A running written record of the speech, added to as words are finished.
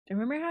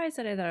Remember how I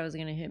said I thought it was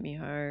gonna hit me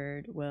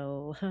hard?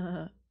 Well,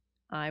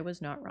 I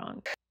was not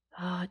wrong.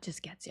 Oh, it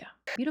just gets you.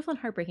 Beautiful and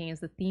heartbreaking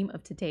is the theme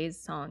of today's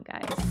song,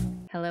 guys.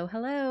 Hello,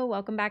 hello.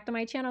 Welcome back to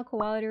my channel,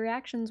 Quality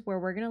Reactions, where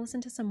we're going to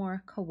listen to some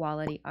more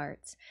quality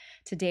arts.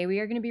 Today, we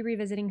are going to be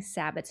revisiting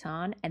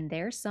Sabaton and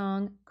their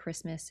song,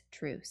 Christmas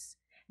Truce.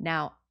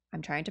 Now,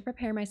 I'm trying to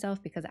prepare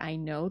myself because I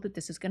know that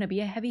this is going to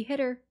be a heavy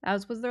hitter,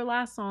 as was their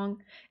last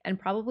song, and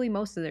probably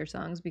most of their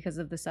songs because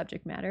of the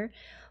subject matter.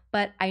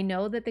 But I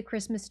know that the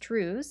Christmas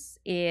Truce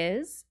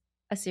is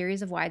a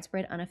series of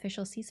widespread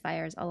unofficial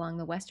ceasefires along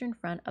the Western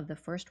Front of the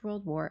First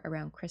World War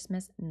around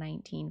Christmas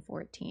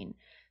 1914.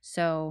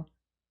 So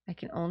I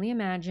can only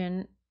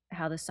imagine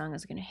how this song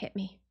is going to hit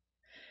me.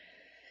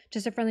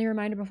 Just a friendly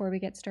reminder before we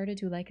get started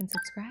to like and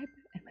subscribe.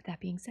 And with that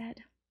being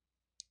said,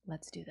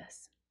 let's do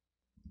this.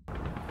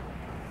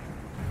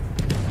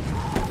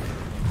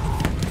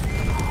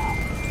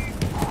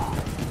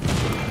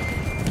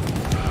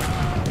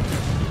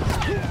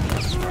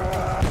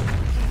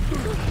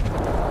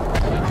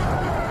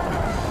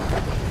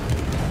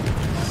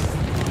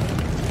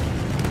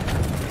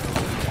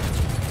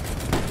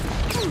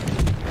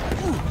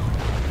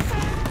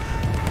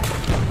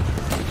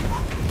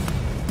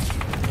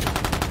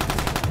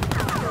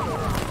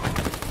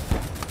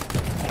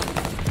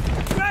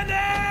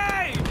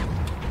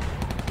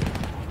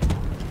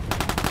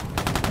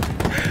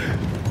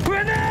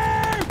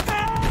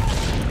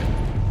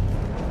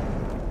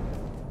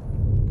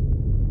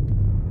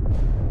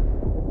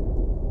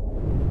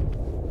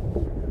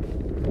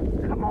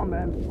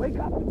 Wake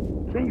up!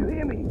 Can you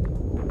hear me?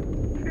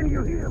 Can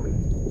you hear me?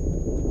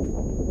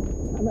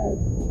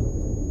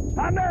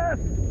 Thomas!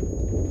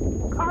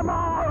 Come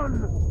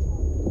on!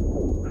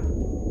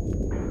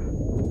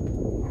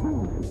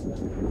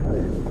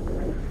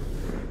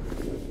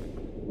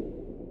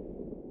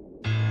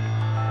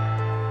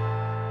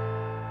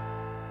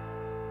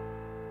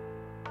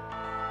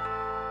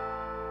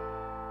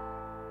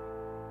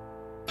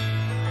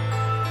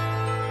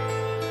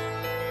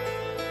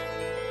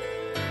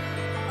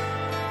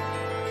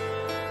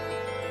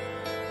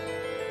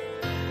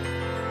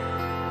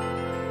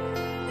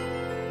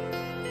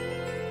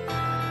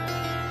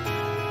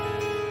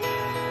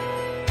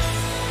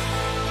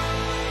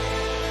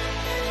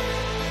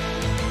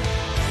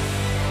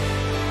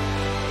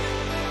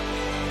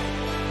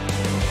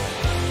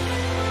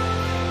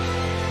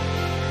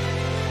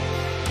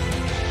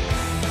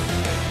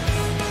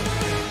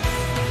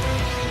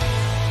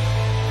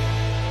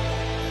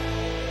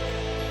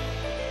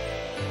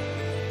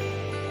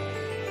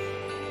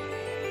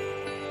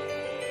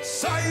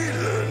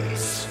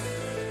 Silence.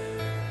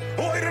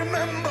 Oh, I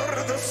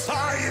remember the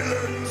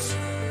silence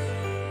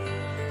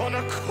on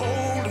a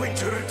cold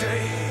winter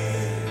day.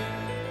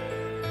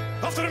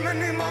 After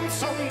many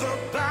months on the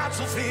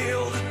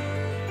battlefield,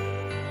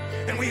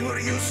 and we were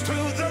used to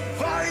the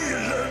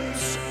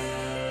violence,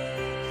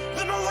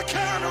 then all the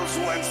cannons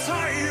went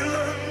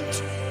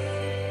silent,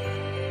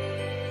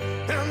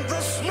 and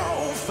the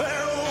snow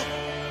fell.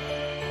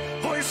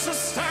 Voices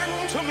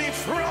sang to me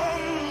from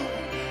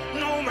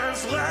no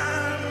man's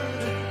land.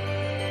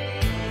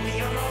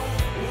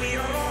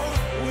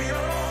 We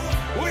are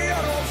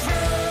all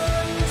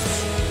friends.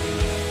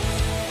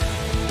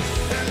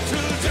 And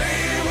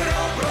today we're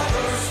all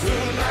brothers,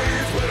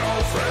 tonight we're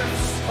all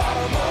friends. A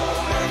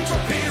moment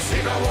of peace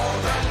in a war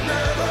that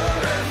never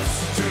ends.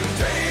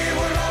 Today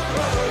we're all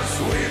brothers,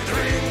 we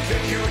drink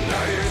and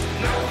unite.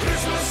 Now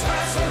Christmas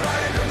has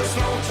arrived and the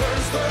snow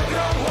turns the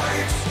ground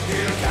white.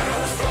 Hear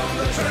carols from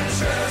the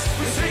trenches,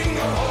 we sing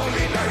a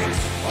holy night.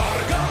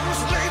 Our guns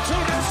play to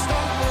rest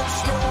on the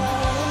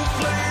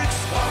snowflakes.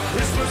 Our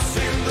Christmas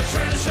in the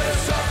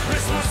trenches, our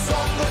Christmas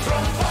on the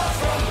throne far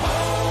from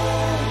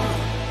home.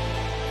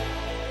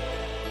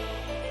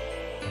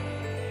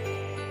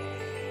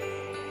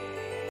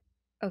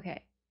 Okay.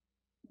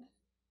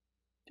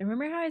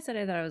 Remember how I said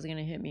I thought it was going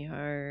to hit me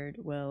hard?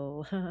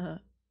 Well,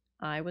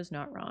 I was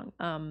not wrong.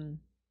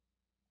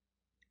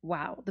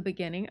 Wow, the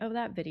beginning of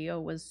that video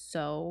was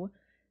so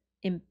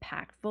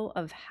impactful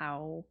of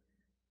how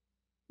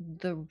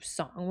the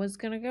song was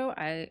gonna go.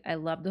 I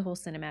love the whole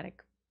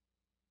cinematic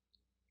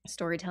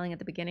storytelling at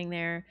the beginning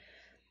there.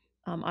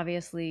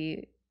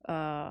 Obviously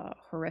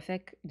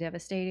horrific,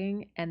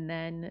 devastating, and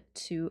then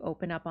to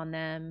open up on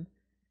them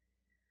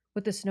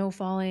with the snow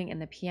falling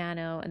and the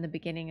piano and the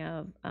beginning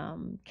of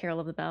Carol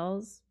of the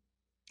Bells.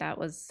 That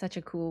was such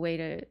a cool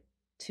way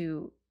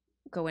to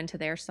go into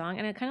their song,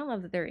 and I kind of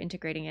love that they're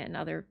integrating it in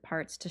other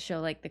parts to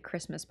show like the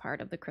Christmas part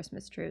of the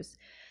Christmas Truce.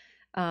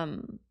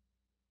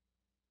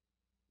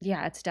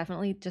 Yeah, it's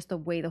definitely just the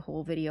way the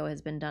whole video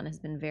has been done has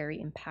been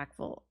very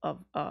impactful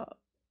of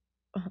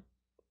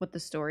what the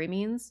story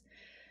means.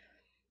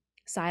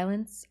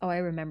 Silence. Oh, I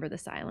remember the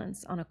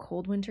silence. On a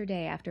cold winter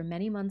day after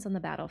many months on the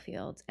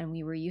battlefield, and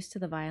we were used to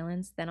the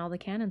violence, then all the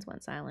cannons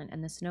went silent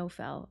and the snow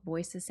fell.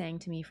 Voices sang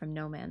to me from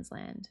no man's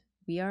land.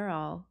 We are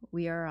all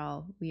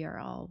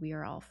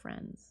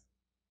friends.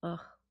 Ugh.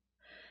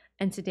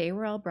 And today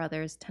we're all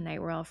brothers,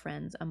 tonight we're all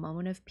friends, a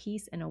moment of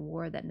peace in a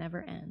war that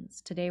never ends.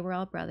 Today we're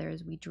all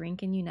brothers, we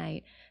drink and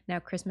unite, now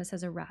Christmas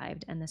has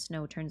arrived and the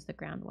snow turns the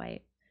ground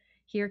white.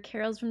 Hear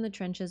carols from the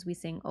trenches, we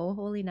sing, O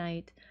Holy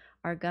Night,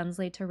 our guns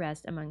laid to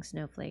rest among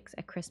snowflakes,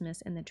 a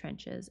Christmas in the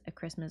trenches, a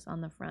Christmas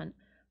on the front,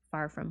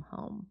 far from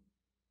home.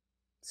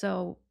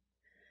 So,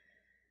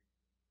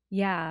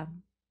 yeah,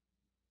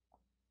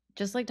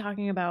 just like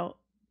talking about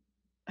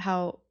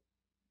how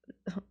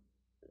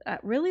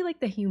really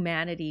like the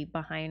humanity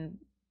behind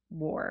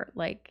war,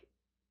 like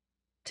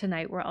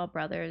tonight we're all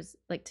brothers,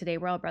 like today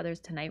we're all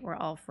brothers, tonight we're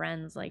all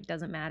friends, like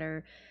doesn't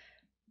matter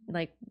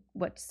like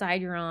what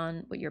side you're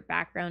on, what your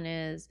background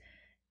is,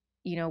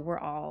 you know, we're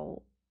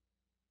all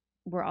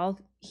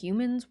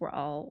humans,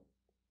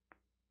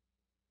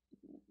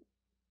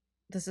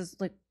 this is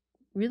like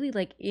really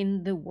like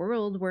in the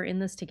world, we're in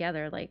this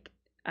together. Like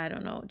I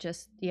don't know,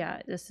 just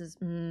yeah, this is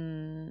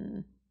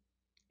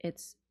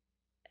it's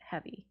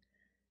heavy.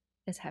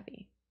 It's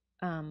heavy.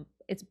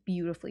 It's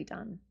beautifully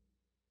done.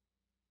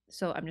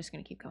 So I'm just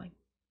gonna keep going.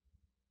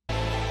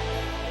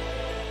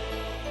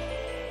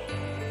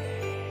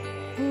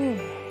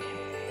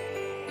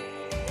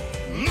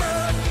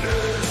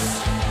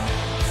 Madness.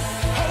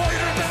 How I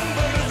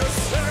remember the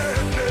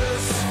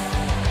sadness.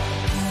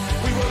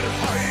 We were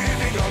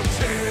hiding our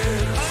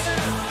tears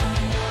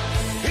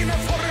in a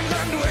foreign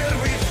land where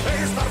we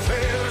faced our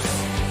fears.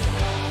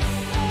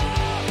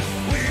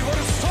 We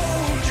were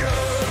soldiers,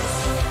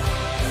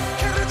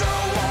 carried the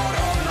war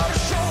on our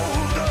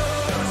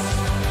shoulders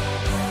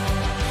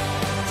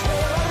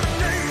for our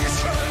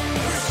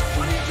nations.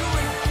 What are you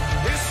doing?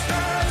 Is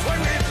that why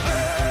we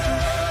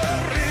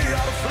bury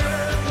our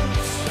friends?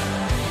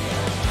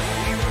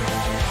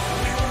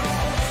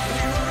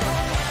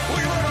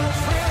 We were all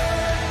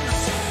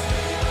friends.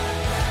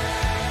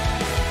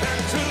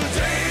 And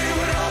today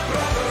we're all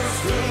brothers,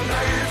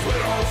 tonight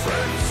we're all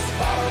friends.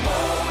 Our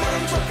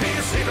moment of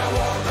peace in a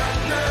war that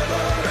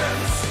never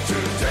ends.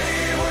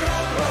 Today we're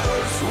all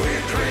brothers, we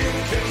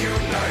drink and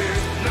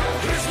unite. Now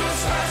Christmas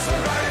has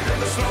arrived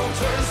and the snow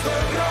turns the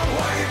ground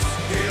white.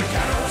 Hear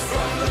carols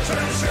from the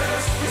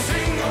trenches, we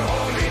sing a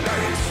holy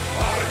night.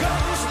 Our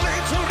guns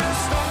laid to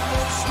rest on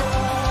the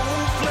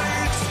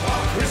snowflakes.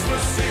 Our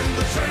Christmas in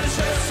the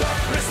trenches, our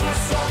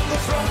Christmas on the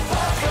front,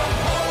 far from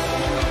home.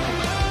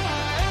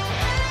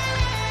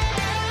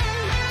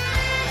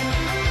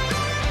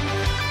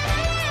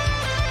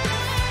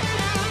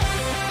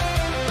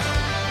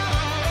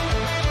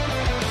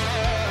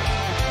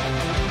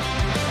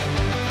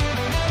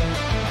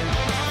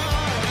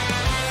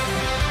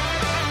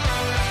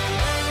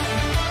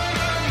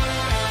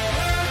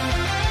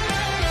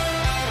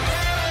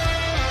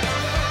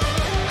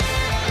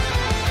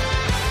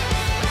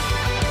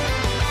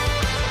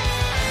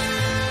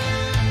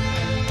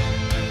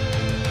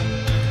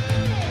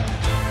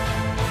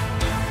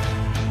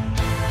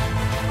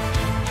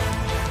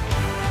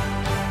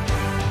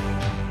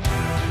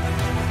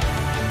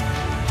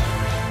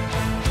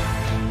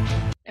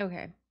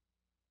 Okay.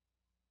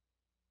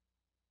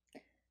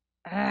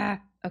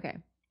 Okay.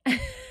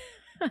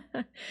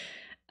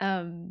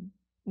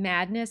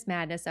 Madness,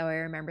 oh, I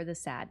remember the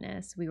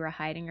sadness. We were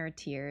hiding our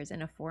tears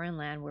in a foreign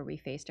land where we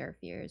faced our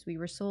fears. We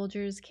were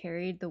soldiers,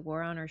 carried the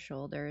war on our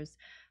shoulders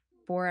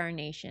for our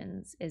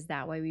nations. Is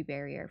that why we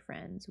bury our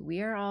friends?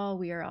 We are all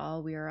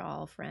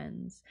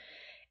friends.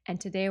 And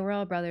today we're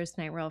all brothers,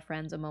 tonight we're all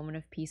friends, a moment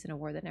of peace in a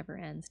war that never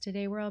ends.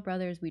 Today we're all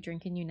brothers, we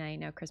drink and unite.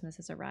 Now Christmas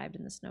has arrived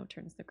and the snow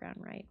turns the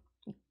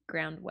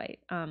ground white.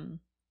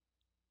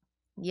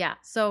 Yeah,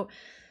 so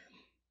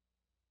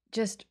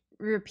just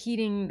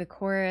repeating the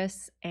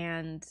chorus,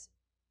 and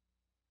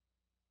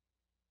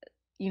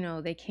you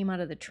know, they came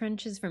out of the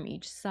trenches from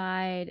each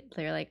side.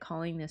 They're like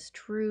calling this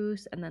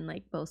truce, and then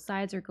like both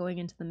sides are going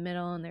into the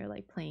middle and they're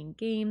like playing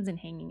games and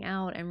hanging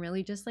out and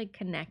really just like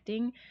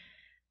connecting,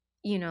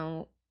 you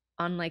know,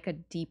 on like a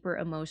deeper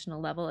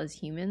emotional level as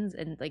humans,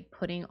 and like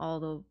putting all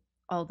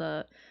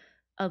the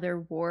other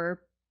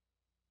war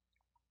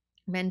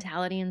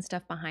mentality and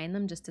stuff behind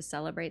them just to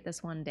celebrate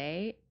this one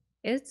day.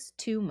 It's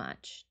too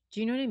much. Do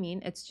you know what I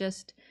mean? It's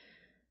just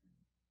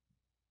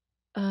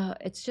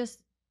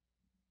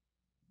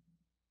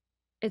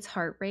it's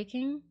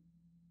heartbreaking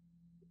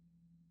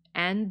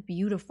and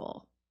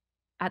beautiful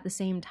at the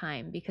same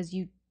time, because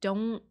you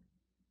don't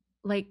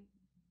like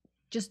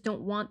just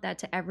don't want that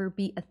to ever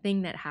be a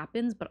thing that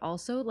happens, but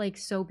also like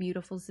so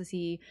beautiful to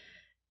see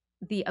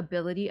the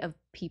ability of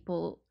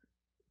people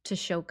to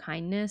show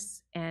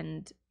kindness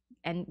and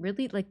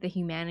really like the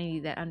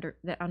humanity that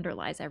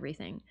underlies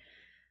everything.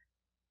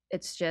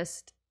 It's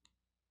just,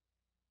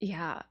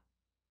 yeah,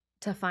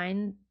 to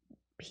find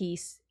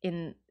peace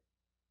in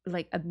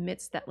like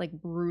amidst that like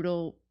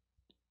brutal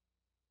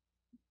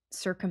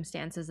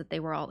circumstances that they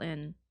were all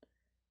in.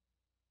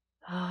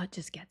 Oh, it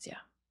just gets you.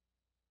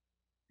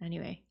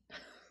 Anyway.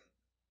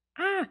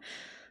 I'm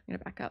gonna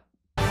back up.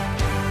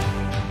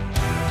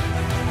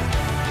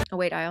 Oh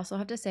wait, I also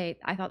have to say,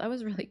 I thought that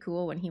was really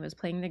cool when he was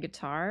playing the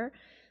guitar.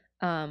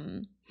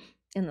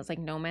 in this like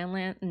no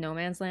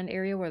man's land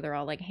area where they're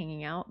all like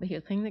hanging out, but he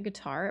was playing the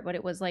guitar, but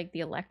it was like the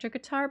electric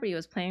guitar, but he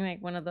was playing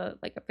like one of the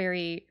like a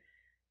very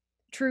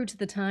true to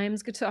the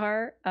times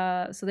guitar.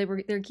 So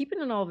they're keeping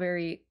it all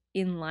very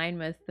in line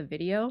with the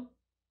video,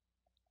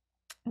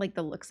 like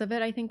the looks of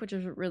it, I think, which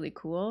is really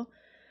cool.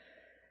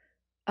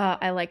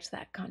 I liked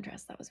that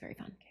contrast. That was very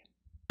fun. Okay.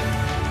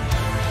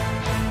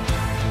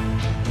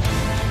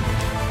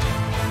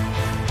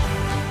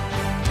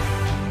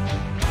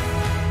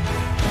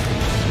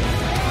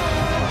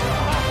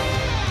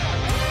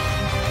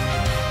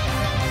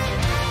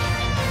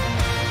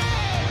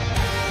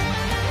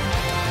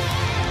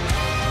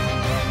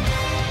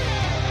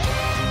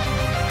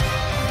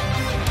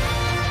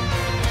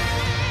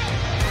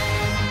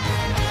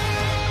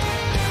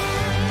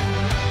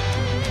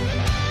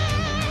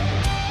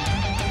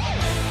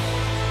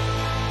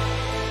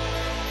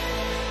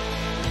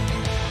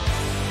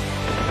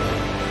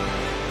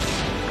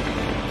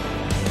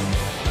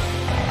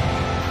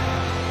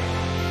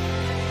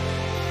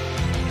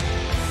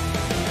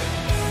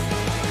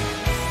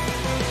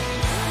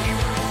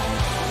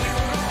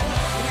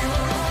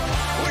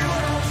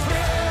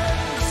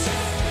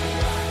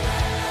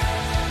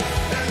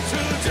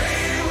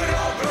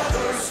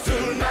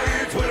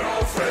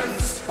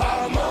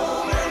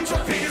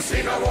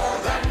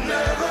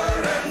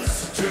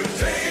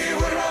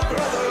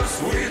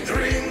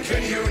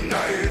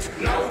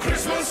 Now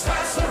Christmas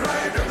has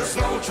arrived and the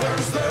snow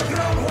turns the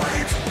ground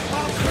white.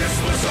 On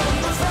Christmas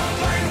on the front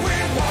line we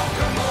walk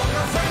among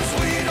our friends.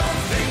 We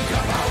don't think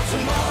about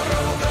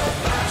tomorrow. The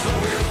battle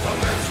will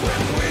commence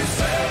when we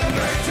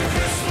celebrate to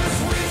Christmas.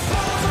 We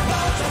thought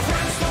about our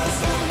friends,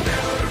 those who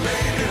never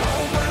made it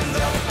home when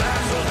the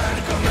battle had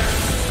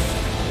commenced.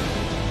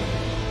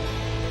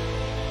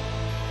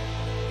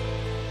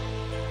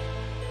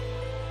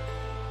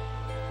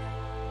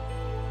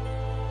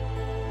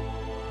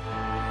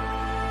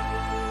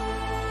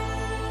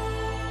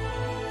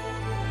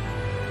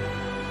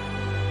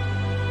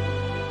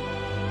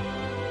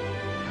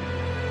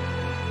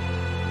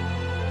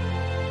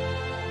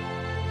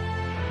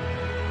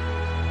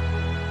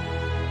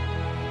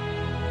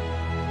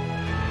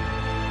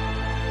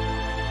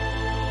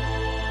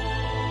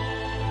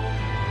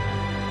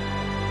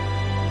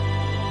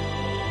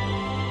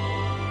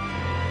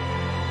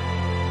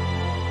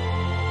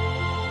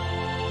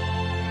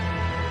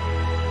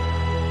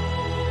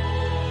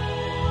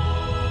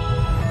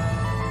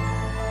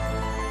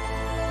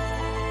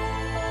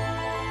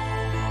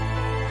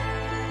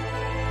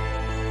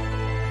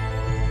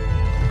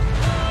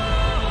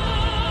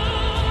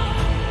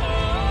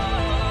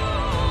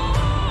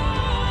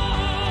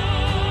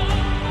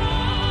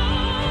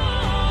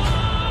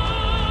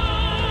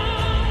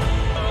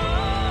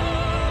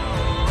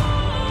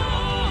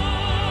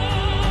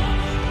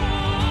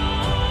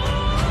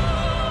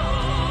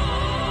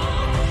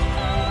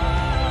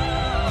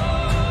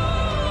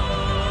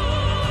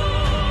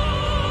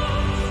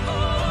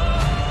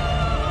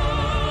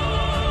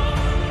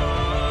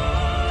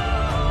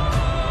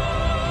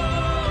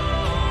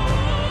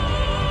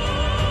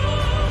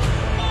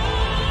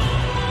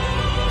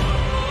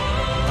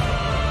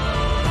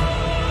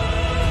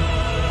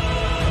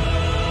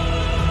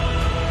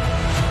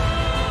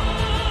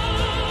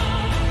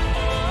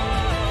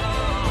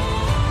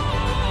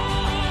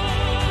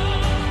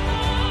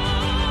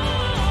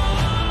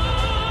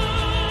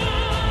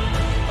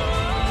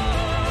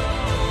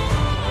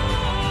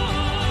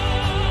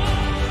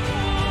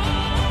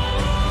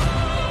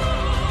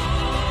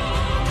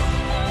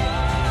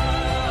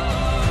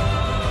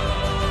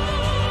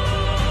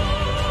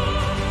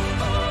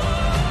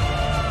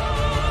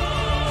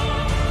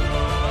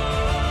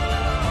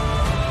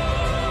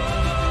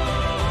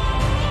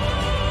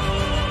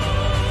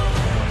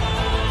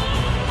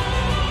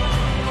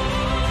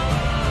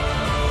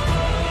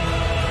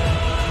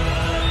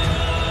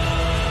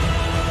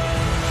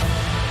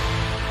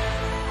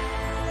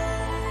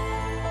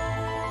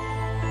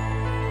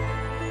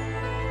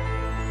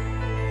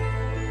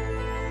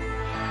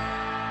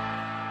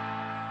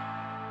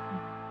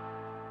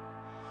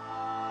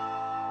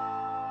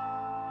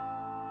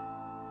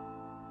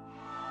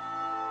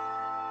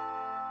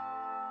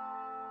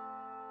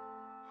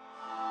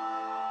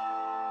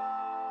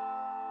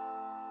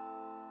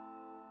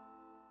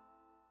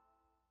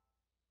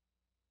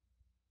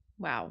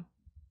 Wow.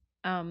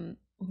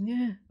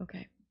 Yeah,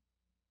 okay.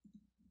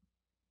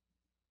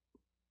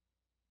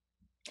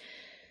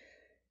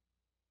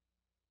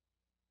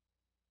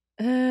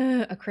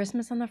 A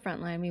Christmas on the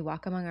front line, we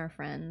walk among our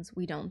friends.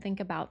 We don't think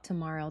about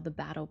tomorrow, the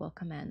battle will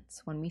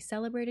commence. When we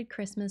celebrated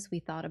Christmas, we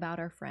thought about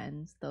our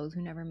friends, those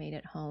who never made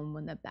it home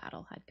when the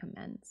battle had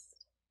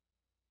commenced.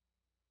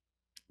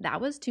 That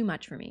was too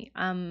much for me.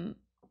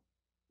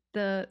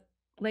 The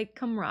like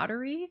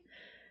camaraderie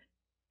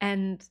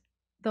and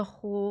the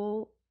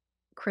whole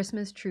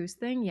Christmas truce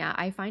thing, yeah,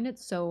 I find it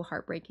so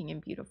heartbreaking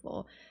and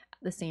beautiful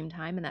at the same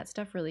time, and that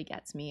stuff really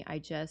gets me. I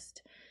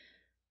just,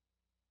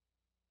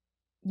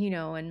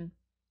 and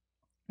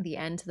the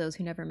end, to those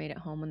who never made it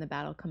home when the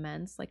battle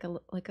commenced, like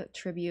a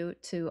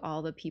tribute to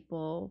all the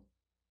people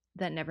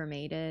that never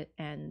made it.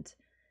 And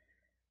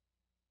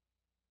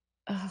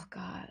oh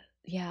God,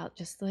 yeah,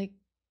 just like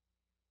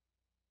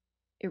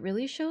it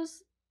really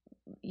shows,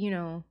 you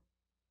know,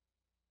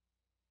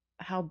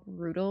 how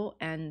brutal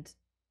and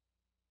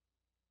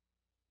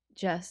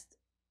just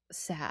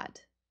sad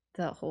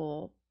the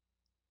whole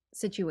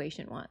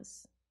situation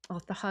was. Oh,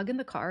 the hug and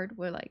the card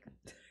were like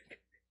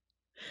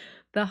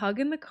the hug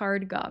and the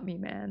card got me,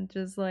 man.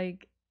 Just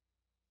like,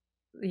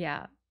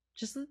 yeah,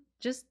 just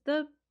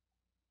the,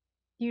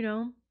 you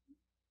know,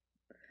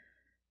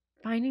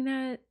 finding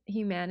that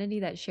humanity,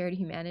 that shared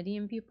humanity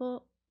in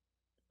people.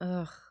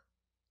 Ugh.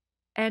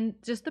 And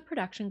just the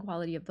production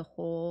quality of the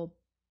whole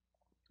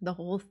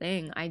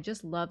thing. I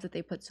just love that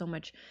they put so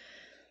much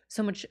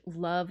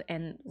love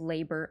and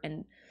labor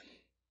and,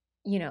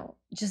 you know,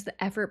 just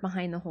the effort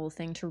behind the whole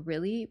thing to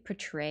really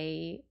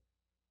portray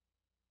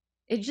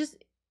it. Just,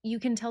 you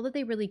can tell that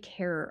they really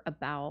care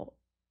about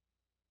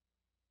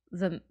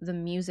the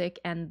music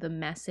and the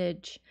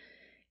message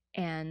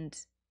and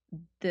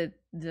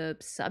the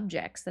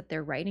subjects that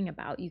they're writing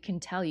about. You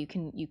can tell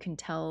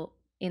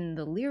in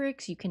the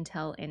lyrics, you can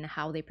tell in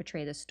how they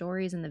portray the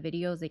stories and the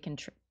videos.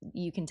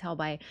 You can tell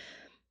by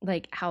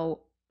like how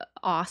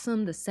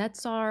awesome the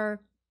sets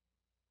are,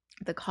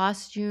 the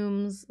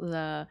costumes,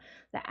 the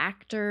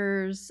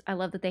actors. I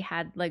love that they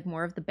had like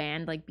more of the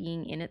band like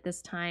being in it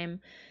this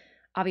time.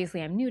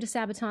 Obviously I'm new to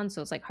Sabaton,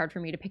 so it's like hard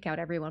for me to pick out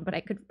everyone, but I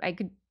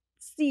could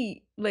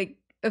see like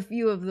a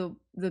few of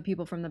the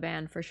people from the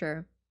band for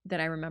sure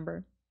that I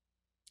remember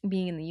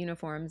being in the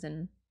uniforms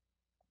and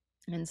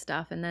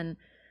stuff. And then,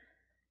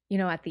 you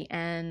know, at the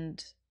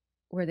end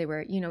where they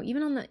were, you know,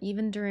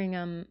 even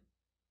during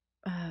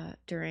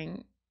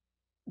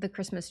the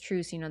Christmas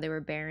truce, you know, they were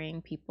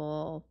burying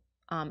people.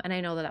 And I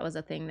know that was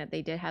a thing that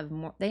they did have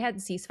more. They had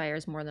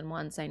ceasefires more than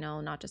once. I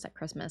know, not just at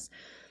Christmas.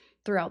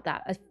 Throughout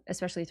that,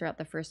 especially throughout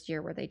the first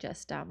year, where they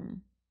just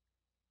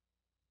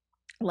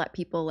let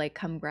people like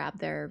come grab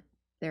their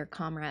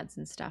comrades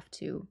and stuff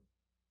to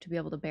be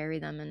able to bury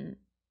them. And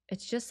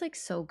it's just like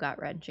so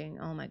gut wrenching.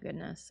 Oh my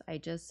goodness,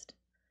 it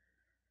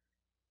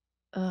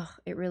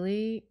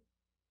really,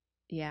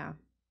 yeah.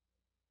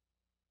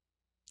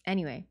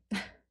 Anyway,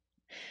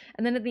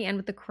 and then at the end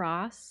with the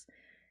cross.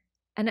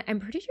 And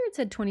I'm pretty sure it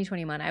said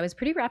 2021. I was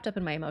pretty wrapped up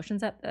in my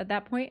emotions at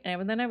that point.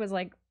 And then I was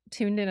like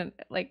tuned in and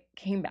like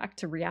came back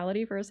to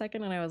reality for a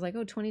second. And I was like,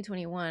 oh,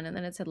 2021. And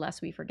then it said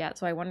lest we forget.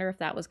 So I wonder if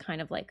that was kind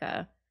of like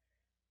a,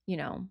 you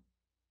know,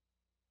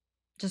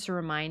 just a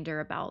reminder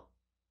about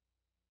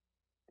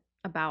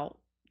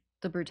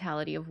the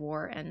brutality of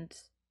war and,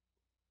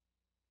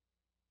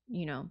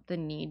 you know, the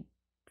need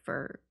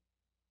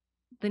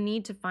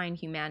to find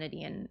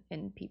humanity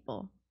in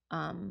people.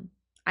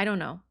 I don't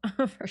know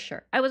for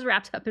sure. I was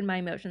wrapped up in my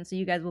emotions, so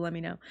you guys will let me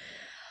know.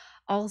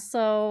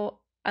 Also,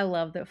 I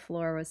love that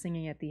Floor was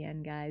singing at the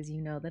end, guys.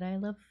 You know that I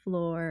love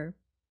Floor.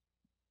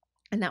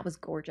 And that was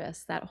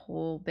gorgeous. That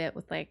whole bit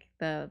with like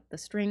the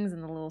strings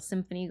and the little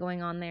symphony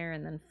going on there,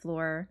 and then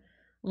Floor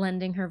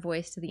lending her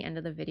voice to the end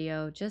of the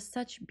video. Just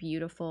such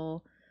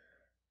beautiful,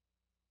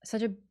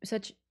 such a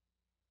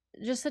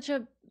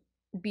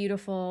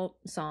beautiful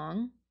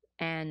song,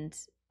 and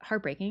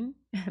heartbreaking.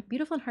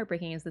 Beautiful and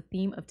heartbreaking is the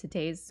theme of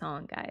today's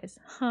song, guys.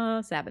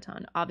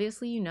 Sabaton.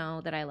 Obviously, you know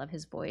that I love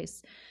his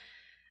voice.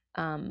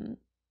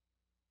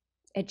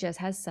 It just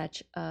has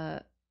such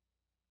a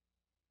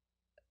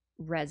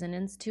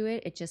resonance to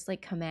it. It just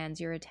like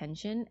commands your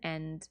attention,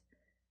 and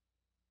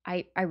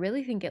I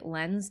really think it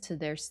lends to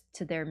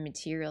their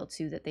material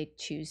too that they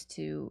choose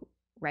to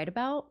write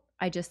about.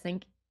 I just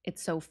think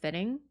it's so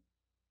fitting.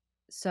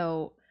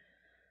 So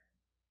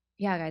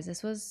yeah, guys,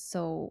 this was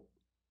so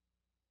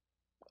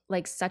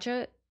like such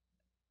a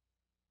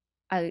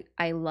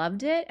I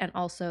loved it, and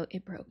also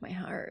it broke my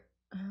heart.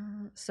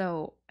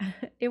 So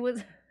it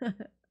was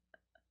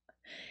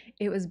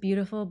it was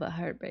beautiful but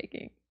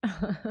heartbreaking.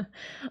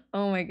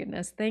 Oh my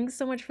goodness. Thanks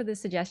so much for the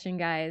suggestion,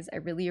 guys. I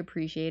really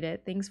appreciate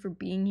it. Thanks for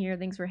being here.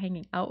 Thanks for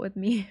hanging out with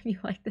me. If you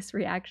like this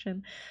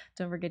reaction,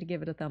 don't forget to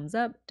give it a thumbs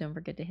up. Don't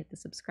forget to hit the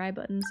subscribe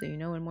button so you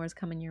know when more is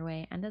coming your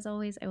way. And as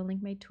always, I will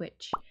link my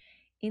Twitch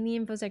in the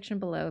info section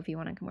below if you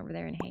want to come over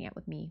there and hang out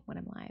with me when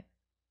I'm live.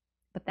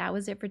 But that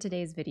was it for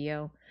today's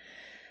video.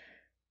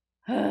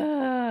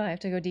 I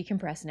have to go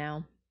decompress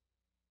now.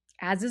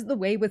 As is the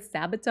way with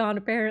Sabaton,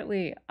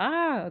 apparently.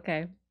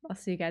 Okay. I'll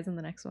see you guys in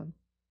the next one.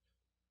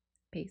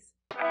 Peace.